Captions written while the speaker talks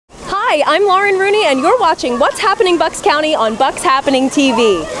Hi, I'm Lauren Rooney, and you're watching What's Happening Bucks County on Bucks Happening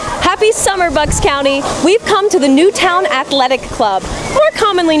TV. Happy summer, Bucks County. We've come to the Newtown Athletic Club, more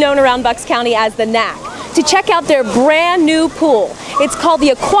commonly known around Bucks County as the NAC, to check out their brand new pool. It's called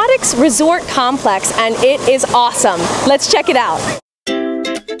the Aquatics Resort Complex, and it is awesome. Let's check it out.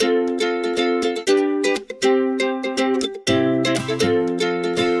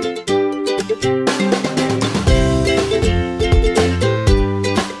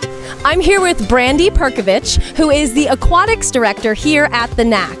 I'm here with Brandy Perkovich, who is the Aquatics Director here at the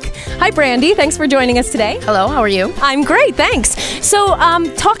NAC. Hi Brandy, thanks for joining us today. Hello, how are you? I'm great, thanks. So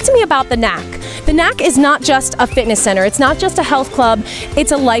talk to me about the NAC. The NAC is not just a fitness center, it's not just a health club,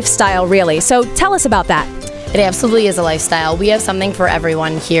 it's a lifestyle really. So tell us about that. It absolutely is a lifestyle. We have something for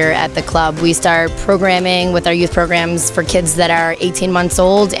everyone here at the club. We start programming with our youth programs for kids that are 18 months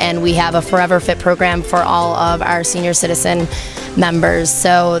old, and we have a Forever Fit program for all of our senior citizen members.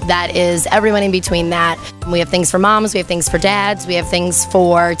 So that is everyone in between that. We have things for moms, we have things for dads, we have things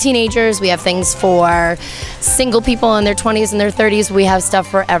for teenagers, we have things for single people in their 20s and their 30s. We have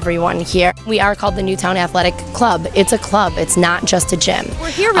stuff for everyone here. We are called the Newtown Athletic Club. It's a club, it's not just a gym.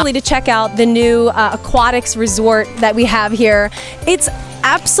 We're here really to check out the new aquatics resort that we have here. It's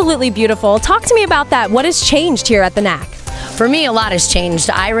absolutely beautiful. Talk to me about that. What has changed here at the NAC? For me, a lot has changed.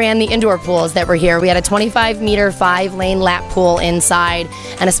 I ran the indoor pools that were here. We had a 25-meter, 5-lane lap pool inside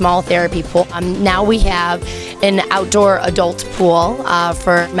and a small therapy pool. Now we have an outdoor adult pool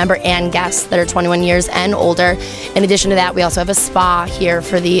for member and guests that are 21 years and older. In addition to that, we also have a spa here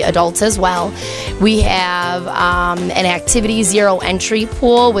for the adults as well. We have an activity zero entry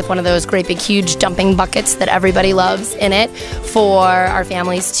pool with one of those great big huge dumping buckets that everybody loves in it for our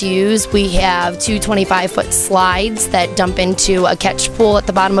families to use. We have two 25-foot slides that dump into a catch pool at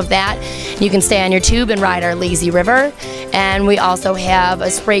the bottom of that. You can stay on your tube and ride our lazy river. And we also have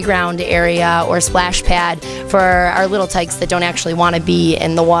a spray ground area or splash pad for our little tykes that don't actually want to be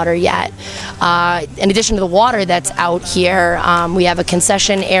in the water yet. In addition to the water that's out here, we have a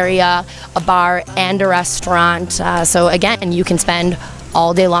concession area, a bar, and a restaurant. So again, you can spend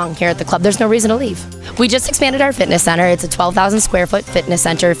all day long here at the club. There's no reason to leave. We just expanded our fitness center. It's a 12,000 square foot fitness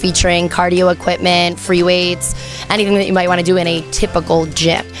center featuring cardio equipment, free weights, anything that you might want to do in a typical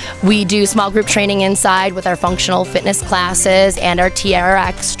gym. We do small group training inside with our functional fitness classes and our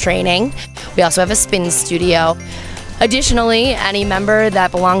TRX training. We also have a spin studio. Additionally, any member that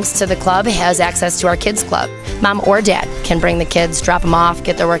belongs to the club has access to our kids club. Mom or dad can bring the kids, drop them off,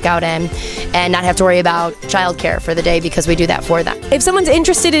 get their workout in, and not have to worry about childcare for the day because we do that for them. If someone's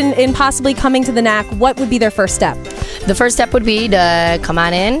interested in possibly coming to the NAC, what would be their first step? The first step would be to come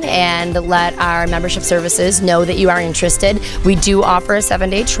on in and let our membership services know that you are interested. We do offer a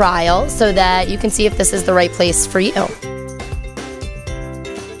 7-day trial so that you can see if this is the right place for you.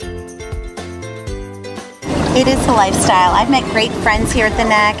 It is a lifestyle. I've met great friends here at the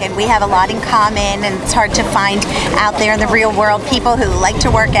NAC, and we have a lot in common, and it's hard to find out there in the real world people who like to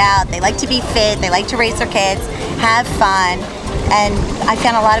work out, they like to be fit, they like to raise their kids, have fun, and I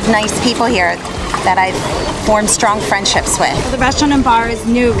found a lot of nice people here that I've formed strong friendships with. The restaurant and bar is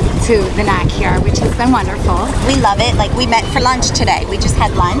new to the NAC here, which has been wonderful. We love it. Like, we met for lunch today. We just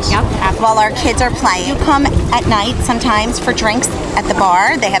had lunch. Yep. While our kids are playing. You come at night sometimes for drinks at the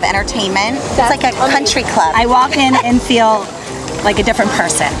bar. They have entertainment. It's like a country club. I walk in and feel like a different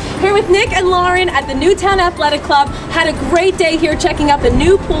person. Here with Nick and Lauren at the Newtown Athletic Club. Had a great day here checking out the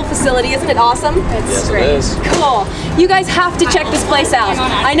new pool facility. Isn't it awesome? Yes, great. It is. Cool. You guys have to check this place out.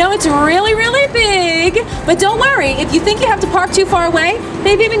 I know it's really, really big, but don't worry. If you think you have to park too far away,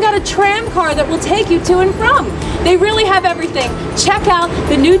 they've even got a tram car that will take you to and from. They really have everything. Check out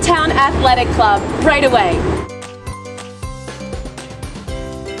the Newtown Athletic Club right away.